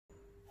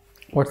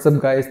What's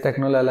up guys,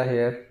 Technolala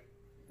here.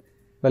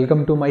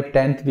 Welcome to my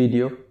 10th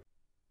video.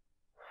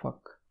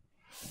 Fuck.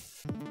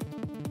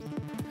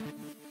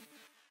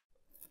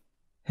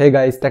 Hey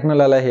guys,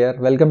 Technolala here.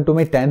 Welcome to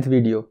my 10th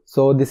video.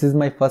 So this is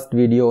my first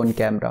video on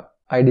camera.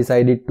 I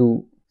decided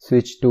to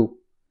switch to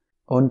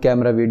on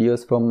camera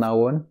videos from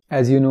now on.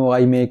 As you know,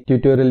 I make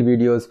tutorial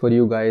videos for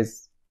you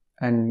guys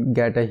and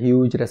get a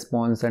huge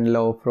response and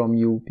love from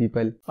you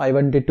people. I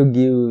wanted to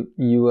give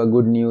you a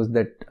good news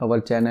that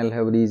our channel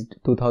have reached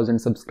 2000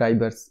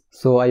 subscribers.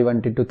 So I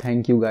wanted to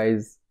thank you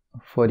guys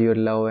for your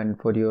love and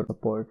for your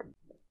support.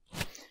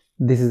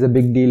 This is a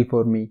big deal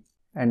for me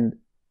and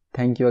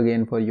thank you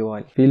again for you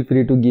all. Feel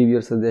free to give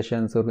your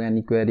suggestions or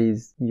any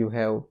queries you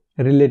have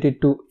related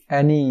to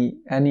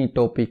any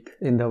topic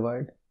in the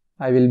world.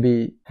 I will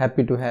be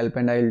happy to help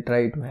and I will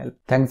try to help.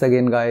 Thanks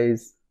again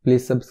guys.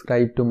 Please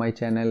subscribe to my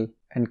channel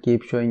and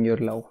keep showing your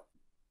love.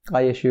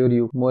 I assure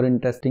you more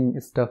interesting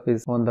stuff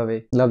is on the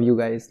way. Love you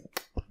guys.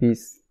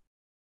 Peace.